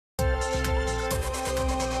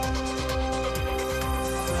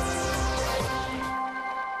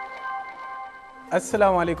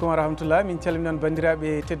assalamu aleykum wa rahmatullah min calmini noon bandiraɓe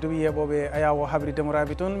tedduɓe yeɓoɓe ayawo haɓri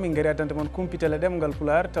demoraɓe toon min gaari addande moon kumpital e ɗemgal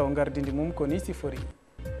pular taw gardidi mum ko ni sifori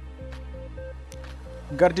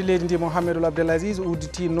gardi leydi ndi mouhamadoul abdelaziz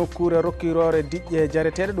udditi nokkure rokkirore diƴƴe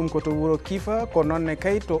jareteɗe ɗum ko to wuuro kiifa ko nonne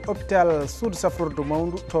kay to hôpital suud safrordu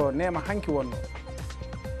mawdu to nema hanki wonno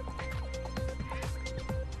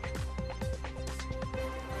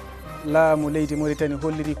laamu leydi Mauritanie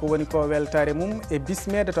holliri ko woni ko weltare mum e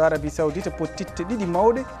bismede to Arabie Saoudite pottitte ɗiɗi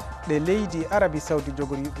mawɗe ɗe leydi Arabie Saoudite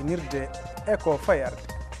jogori yuɓɓinirde e ko fayarde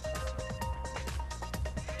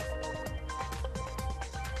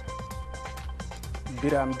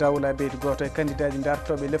Biram Dawla beydi goto e candidat ji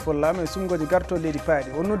dartoɓe lefol laamu e sumgoji garto leydi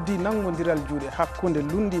paaɗi o noddi nanggodiral juuɗe hakkude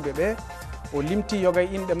lundiɓe ɓe o limti yogay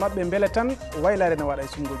inɗe mabɓe beele tan waylare ne waɗa e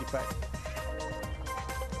sumgoji paaɗi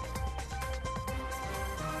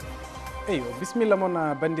eyo bisimilla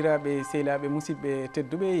moon bandiraɓe sehilaɓe musidɓe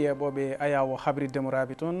tedduɓe yeɓoɓe ayawo habri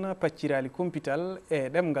demoraɓe toon paccirali kumpital e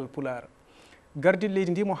ɗemgal pular gardil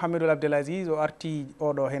leydi ndi mouhamadoul abdelaziz o arti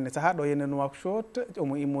oɗo henne saaha ɗo henne nouakchott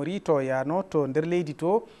omo immori to yano to nder leydi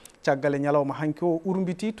to caggal e ñalawma hanki o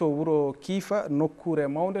urmbiti to wuuro kiifa nokkure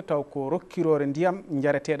mawde taw ko rokkirore ndiyam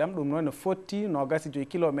jareteɗam ɗum noon ne fotti 25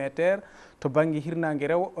 kilométre to banggue hirnangue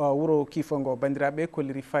rew wuuro kiifa ngo bandiraɓe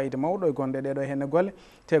kolliri fayida mawɗo e gonɗe ɗeɗo henne golle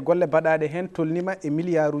te golle baɗaɗe hen tolnima e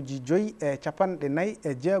milliard uji 5 e capanɗe 4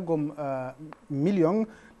 e jeegom million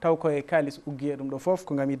taw koye kalis uggiye ɗum ɗo foof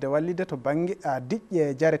ko gam yidde wallide to banggue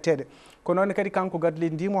diƴƴe jareteɗe ko noon kadi kanko gadli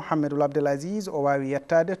ndi mouhamadoul abdelaziz o wawi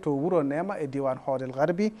yettade to wuuro nema e diwan hoodel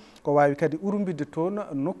garbi o wawi kadi urmbidde toon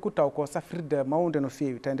nokku taw ko safrirde mawde no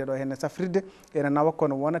fewi tawi nde ɗo henne safrirde ene nawa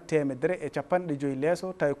kono wona temedere e capanɗe 5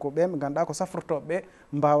 leeso tawi ko ɓen ɓe ganduɗa ko safrotoɓeɓe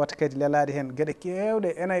mbawata kadi lelade hen gueɗe kewɗe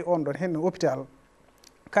enayi on ɗon hen hôpital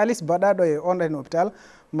kalis baɗaɗo e on ɗon hôpital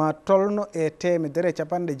ma tolno e temedere e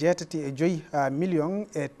capanɗe 65 million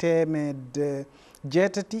e temedde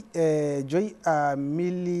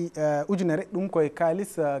 65 ujunere ɗum koye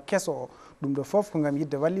kalis kesso o ɗum ɗo foof ko gam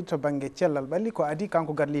yidde wallide to banggue cellal ɓalli ko adi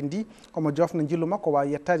kanko garli ndi omo jofno jillu makko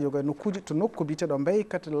wawi yettade yoga nokkuji to nokku biteɗo mbay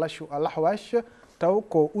kati lachu alahwash taw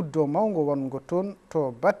ko uddo mawgo wongo toon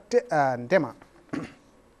to batte ndema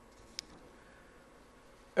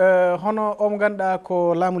hono omo ganduɗa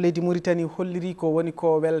ko laamu leydi Mauritanie holliri ko woni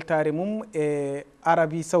ko weltare mum e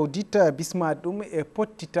Arabie Saoudite bismade ɗum e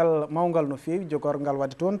pottital mawgal no fewi jogorgal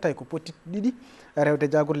wadde toon tawi ko pottitte ɗiɗi rewde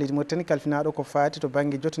jagoro leydi Mauritanie kalfinaɗo ko fati to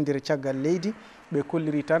banggue jotodire caggal leydi ɓe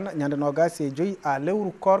kolliri tan ñande 25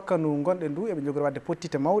 lewru korka ndu gonɗe ndu eɓe jogori wadde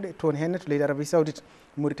pottitte mawɗe toon henne to leydi Arabie Saoudite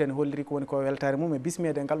Mauritanie holliri ko woni ko weltare mum e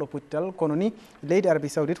bismede e ngal ɗo pottital kono ni leydi Arabie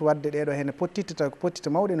Saoudite wadde ɗeɗo henne pottitte tawi ko pottitte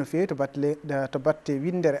mawɗe no fewi to batte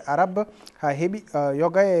windere arabe ha heeɓi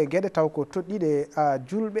yoga e gueɗe taw ko toɗɗiɗe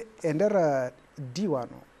julɓe e nder diwan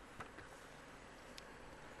o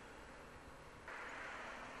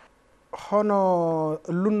hono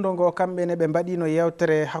lundo ngo kamɓene ɓe mbaɗino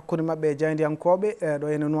yewtere hakkude mabɓe e jaydiyankoɓe ɗo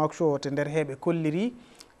ene nouakchott nder heɓe kolliri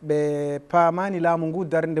ɓe paamani laamu ngu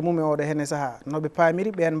darde mum e oɗo henne saaha noɓe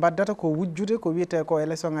paamiri ɓen baddata ko wujjude ko wiyete ko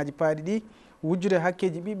élection ngaji paaɗi ɗi wujjude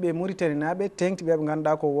hakkeji ɓiɓɓe Mauritanie naɓe tengti ɓe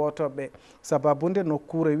ganduɗa ko wotoɓe sababude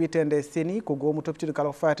nokkure wiyetede seni ko goomu toptude kala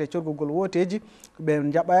ko fate corgol woteji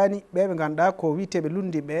ɓe jaɓani ɓeɓe ganduɗa ko witeɓe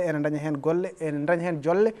lundiɓe ene daña hen golle ene daña hen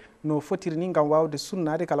jolle no fotiri ni gam wawde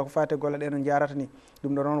sunnade kala ko fate golle ɗe no jarata ni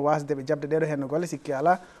ɗum ɗo noon wasdeɓe jabde ɗeɗo hen golle sikki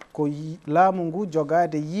ala ko laamu ngu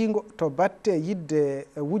jogade yiigo to batte yidde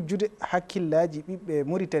wujjude hakkillaji ɓiɓɓe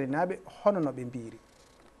Mauritanie naɓe hono no ɓe mbiri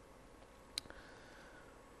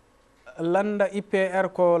landa IPR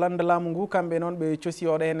ko landa laamu ngu kamɓe noon ɓe coosi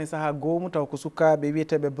oɗo henne saaha goomu taw ko sukaɓe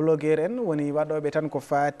wiyeteɓe blogueur en woni waɗoɓe tan ko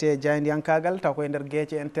fate jaydiyankagal taw koye nder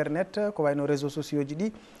gueece internet ko wayno réseau sociaux ji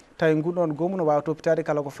ɗi tawi ngunɗon goomu no wawa topitade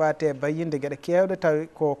kala ko fate bayinde gueɗe kewɗe tawi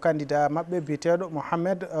ko candidat mabɓe biyeteɗo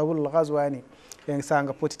Mohamed Ould Ghazouani en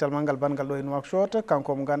sanga pottital mangal bangal ɗo e Nouakchott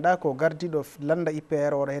kanko mo ganduɗa ko gardiɗo landa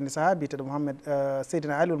IPR oɗo henne saaha biyeteɗo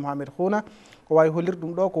Seydina Ali Mohamed Khouna o wawi hollirde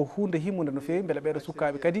ɗum ɗo ko hunde himmude no fewi beele ɓeɗo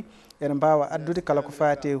sukaɓe kadi ene mbawa addude kala ko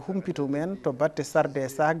fate humpito men to batte sarde e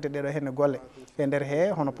sagde ɗeɗo henne golle e nder he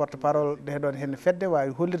hono porte parole ɗeɗon henne fedde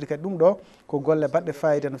wawi hollirde kadi ɗum ɗo ko golle baɗɗe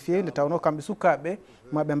fayida no fewi nde tawno kamɓe sukaɓeɓe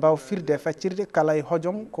maɓe mbawa firde e faccirde kala e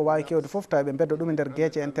hojom ko wawi kewde foof tawi ɓe beddo ɗum e nder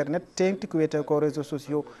gueece internet tengti ko wiyete ko réseau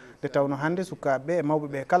sociaux nde tawno hande sukaɓeɓe e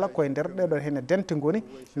mawɓeɓe kala koye nder ɗeɗon henne dente goni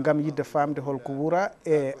gam yidde famde holko wuura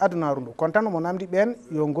e adunaru ndu kono tan omo namdi ɓen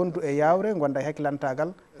yo gondu e yawre gonda e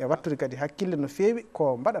hakkilantagal e wattude kadi hakkille no fewi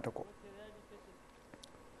ko mbaɗata ko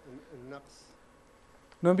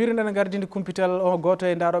no mbiruɗen gardinde Kumpital o goto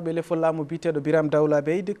e daroɓe lefol laamu biteɗo Biram Dawla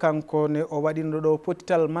Beydi kanko ne o waɗino ɗo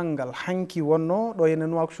potital manggal hanki wonno ɗo henna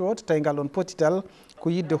Nouakchott tawi ngal ɗon potital ko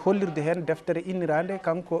yidde hollirde hen deftere innirande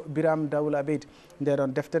kanko Biram Dawla Beydi. Nde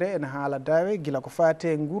ɗon deftere ene haala dawe gila ko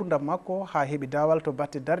fate gurdam makko ha heeɓi dawal to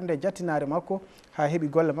batte darde jattinare makko ha heeɓi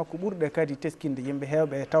golle makko ɓurɗe kadi teskinde yimɓe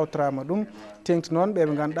hewɓe tawtorama ɗum tengti noon ɓe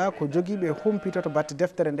ganduɗa ko joguiɓe humpito to batte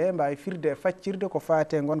deftere nde mbawi firde e faccirde ko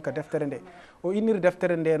fate gonka deftere nde. O inniri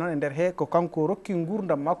deftere nde noon e nder he ko kanko rokki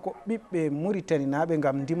gurdam makko ɓiɓɓe Mauritanie naɓe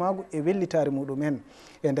gam ndimagu e wellitare muɗumen.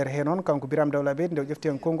 E nder he noon kanko Biram Dawla Beydi nde o ƴefti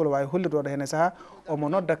hen konngol wawi hollirde oɗo hen e saaha omo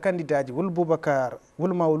nodda candidat ji Wul Boubacar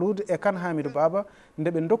Wul Mawlud e Kane Hamidou Baba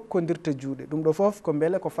nde ɓe dokkodirta juuɗe ɗum ɗo foof ko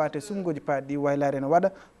beele ko fate sumgoji paɗɗi waylare ne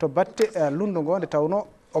waɗa to batte lundu ngo nde tawno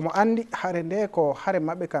omo andi haare nde ko haare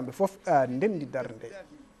mabɓe kamɓe foof ndendi darde.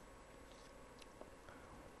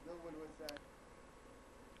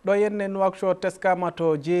 ɗo henne Nouakchott teskama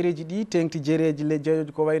to jeereji ɗi tengti jeereji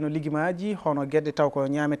jeeyoji ko wayno ligimaji hono gueɗe taw ko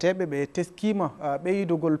ñameteɓe ɓe teskima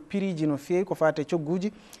ɓeydogol piriji no fewi ko fate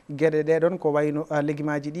cogguji gueɗe ɗeɗon ko wayno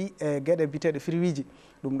ligimaji ɗi e gueɗe biteɗe fruiji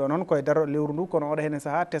ɗum ɗo noon koye daro lewru ndu kono oɗo hen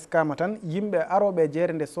saaha teskama tan yimɓe aroɓe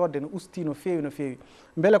jeere nde sodde ne usti no fewi no fewi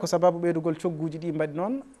beele ko sababu ɓeydogol cogguji ɗi mbaɗi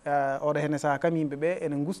noon oɗo hen saaha kam yimɓeɓe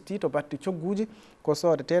ene gusti to batte cogguji ko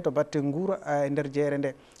sodete to batte guura e nder jeere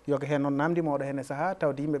nde yoga hen noon namdima oɗo hen saaha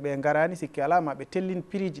tawde yimɓeɓe garani sikki ala ma ɓe tellin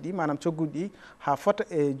piriji ɗi manam cogguji ɗi ha fota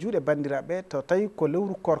e juuɗe bandiraɓe to tawi ko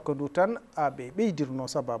lewru korka ndu tan ɓe ɓeydirno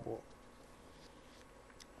sababu o.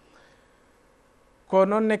 ko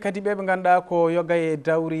noonne kadi ɓe ganduɗa ko yoga e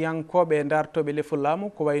dawriyankoɓe dartoɓe lefol laamu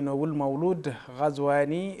ko wayno Wul Mawlud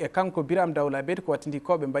Ghazwani e kanko Biram Dawla Beydi ko wattidi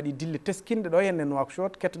koɓe mbaɗi dille teskinde ɗo henne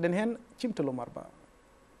Nouakchott kettoɗen hen Cimtol Oumar Ba.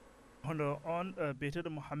 hono on biyeteɗo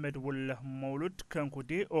Mouhamed Wul Mawlud kanko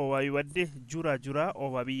de o wawi wadde jura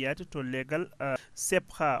o wawi yaade to leegal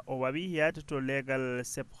sepha o wawi yaade to leegal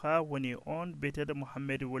sepha woni on biyeteɗo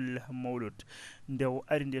Mouhamed Wul Mawlud nde o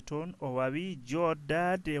ari nde toon o wawi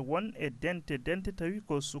joddade won e dente tawi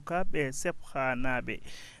ko sukaɓe sepha naɓe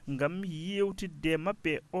ngam yewtidde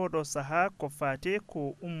mabɓe oɗo saaha ko fate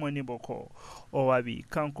ko ummanimo ko o wawi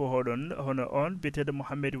kanko hono on biyeteɗo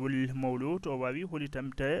Mouhamed Wul Mawlud o wawi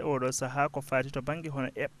holitamte oɗo saaha ko fati to banggue hono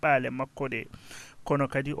eɓɓale makko ɗe kono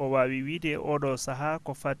kadi o wawi wiide oɗo saaha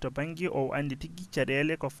ko fati to banggue o andi tigui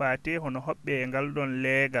caɗele ko fate hono hoɓɓe ngal ɗon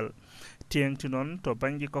leegal tengti noon to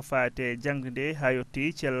banggue ko fate jangde nde ha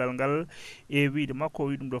yetti cellal ngal e wiide makko o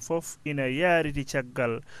wi ɗum ɗo foof ina yaridi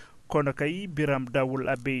caggal kono kay Biram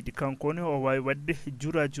Dawla Beydi kankone o wawi wadde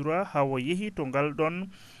jura hawo yeehi to ngal ɗon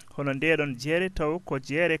hono ndeɗon jeere taw ko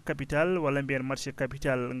jeere capital walla mbiyen marché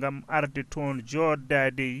capital ngam arde toon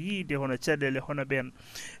joddade yiide hono caɗele hono ɓen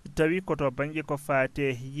tawi koto banggue ko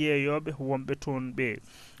fate yeeyoɓe wonɓe toon ɓe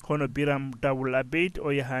hono Biram Dawla Beydi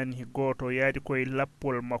o yahani goto yaadi koye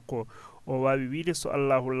lappol makko o wawi wiide so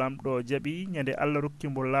Allahu lamɗo jaaɓi ñande Allah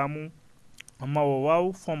rokkimo laamu ma o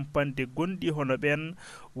waw fompande gonɗi hono ɓen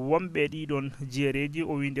wonɓe ɗiɗon jeereji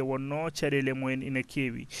o winde wonno caɗele mumen ina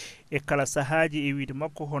keewi e kala sahaji e wiide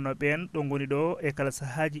makko hono ɓen ɗo goni ɗo e kala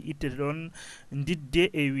sahaji ittete ɗon didde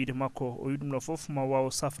e wiide makko o wi ɗum ɗo foof ma waw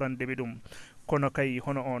safrandeɓe ɗum kono kay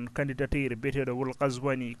hono on candidature biyeteɗo Wul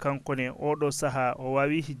Ghazwani kankone oɗo saaha o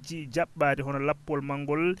wawi jaɓɓade hono lappol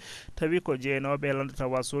mangol tawi ko jeenoɓe e landa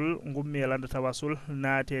tawasul gummi e landa tawasul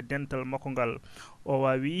naate dental makko ngal o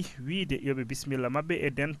wawi wiide yoɓe bisimilla mabɓe e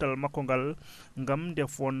dental makko ngal ngam nde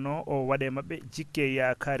fonno o waɗe mabɓe jikke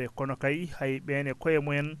yakare kono kay hay ɓene koye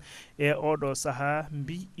mumen e oɗo saaha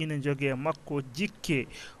mbi ina jogue makko jikke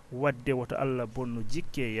wadde woto Allah bonnu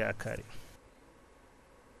jikke yakare.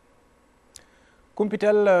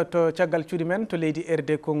 Kumpital to caggal cuuɗi men to leydi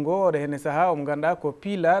RD Congo oɗo henne saaha omo ganduɗa ko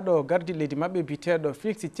piilaɗo gardi leydi mabɓe biteɗo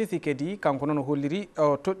Félix Tshisekedi kanko noon o holliri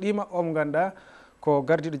o toɗɗima omo ganduɗa ko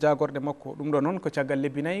gardiɗo jagorɗe makko ɗum ɗo noon ko caggal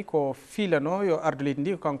lebbi nayyi ko fiilano yo ardu leydi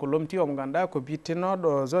ndi kanko lomti omo ganduɗa ko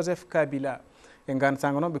bitenoɗo Joseph Kabila e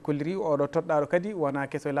gansaga noon ɓe kolliri oɗo toɗɗaɗo kadi wona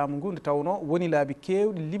kesso e laamu ngu nde tawno woni laabi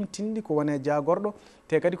kewɗi limtinɗi ko wone jagorɗo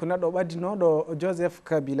te kadi ko neɗɗo o ɓaddinoɗo Joseph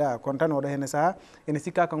Kabila kono tan oɗo henne saaha ene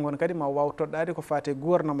sikka kankone kadi ma waw toɗɗade ko fate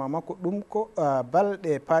gouvernement makko ɗum ko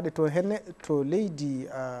balɗe paaɗe to henne to leydi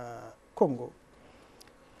Congo.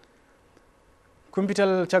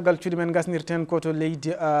 Kumpital caggal cuuɗi men gasnirten ko to leydi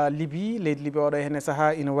Libye leydi Libye oɗo henne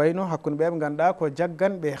saaha ina wayno hakkude ɓe ganduɗa ko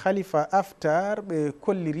jagganɓe Khalifa Haftar ɓe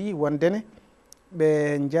kolliri wondene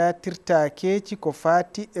ɓe jatirta keeci ko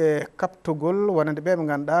fati e kaptogol wonande ɓe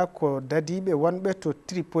ganduɗa ko dadiɓe wonɓe to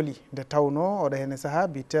Tripoli nde tawno oɗo henne saaha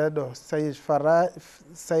biteɗo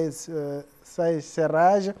Sayid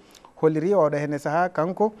Serraj holliri oɗo hene saaha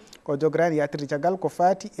kanko o jograni yatirde caggal ko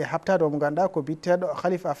fati e habtade o mo ganduɗa ko bitteɗo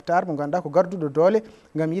Khalifa Haftar mo ganduɗa ko garduɗo doole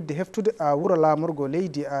gam yidde heftude wuuro lamorgo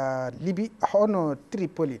leydi Liby hono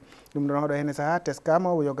Tripoli. ɗum ɗon oɗo hene saaha teskama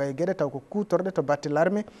o yoga e gueɗe taw ko kutorɗe to batte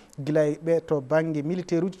l'armée guila ɓe to banggue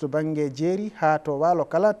militaire uji to banggue jeeri ha to waalo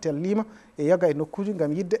kala tellima e yoga e nokkuji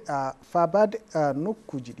gam yidde fabade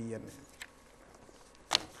nokkuji ɗi henne.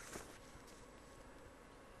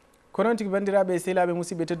 ko noon tigui bandiraɓe sehilaɓe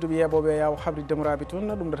musidɓe tedduɓe yeɓoɓe yaw habride moraɓe toon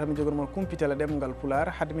ɗum ɗo tan mi jogori moon Kumpital ɗemgal Pular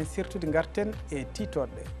hade men sirtude garten e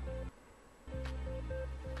titoɗɗe.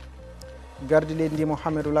 gardi leydi ndi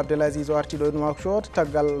Mouhamadoul Abdel Aziz o arti ɗo e Nouakchott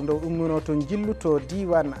taggal ndo ummino to jillu to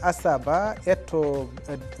diwan Asaba e to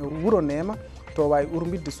wuuro Nema to wawi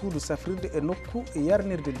urmidde suudu safrirde e nokku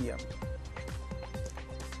yarnirde ndiyam.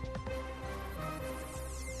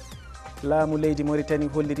 laamu leydi Mauritanie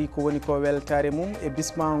holliri ko woni ko weltare mum e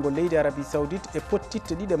bismago leydi Arabie Saoudite e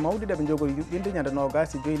pottitte ɗiɗe mawɗe ɗeɓe jogori yuɓɓinde ñande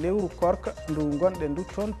 25 lewru korka ndu gonɗe ndu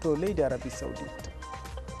toon to leydi Arabie Saoudite.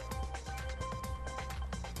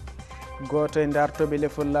 goto e dartoɓe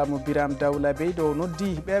lefol laamu Biram Dawla Bey ɗo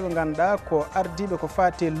noddi ɓeɓe ganduɗa ko ardiɓe ko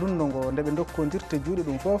fate lunno ngo nde ɓe dokkodirta juuɗe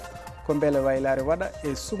ɗum foof ko beele waylare waɗa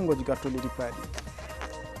e sumgoji gartoleɗi paaɗi.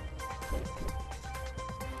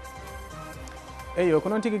 eyyo ko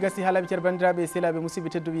noon tigui gassi haalaɓe ceer bandiraɓe sehilaɓe musidɓe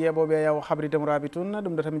tedduɓe yeɓoɓe yaw habride moraɓe toon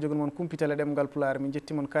ɗum ɗo tan mi jogui moon Kumpital ɗemgal Pular min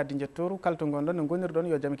jetti moon kaddi jettoru kalto gonɗon no gonirɗon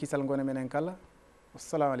yo jaam kisal gone men en kala.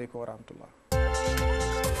 Assalamu aleykum wa rahmatullah.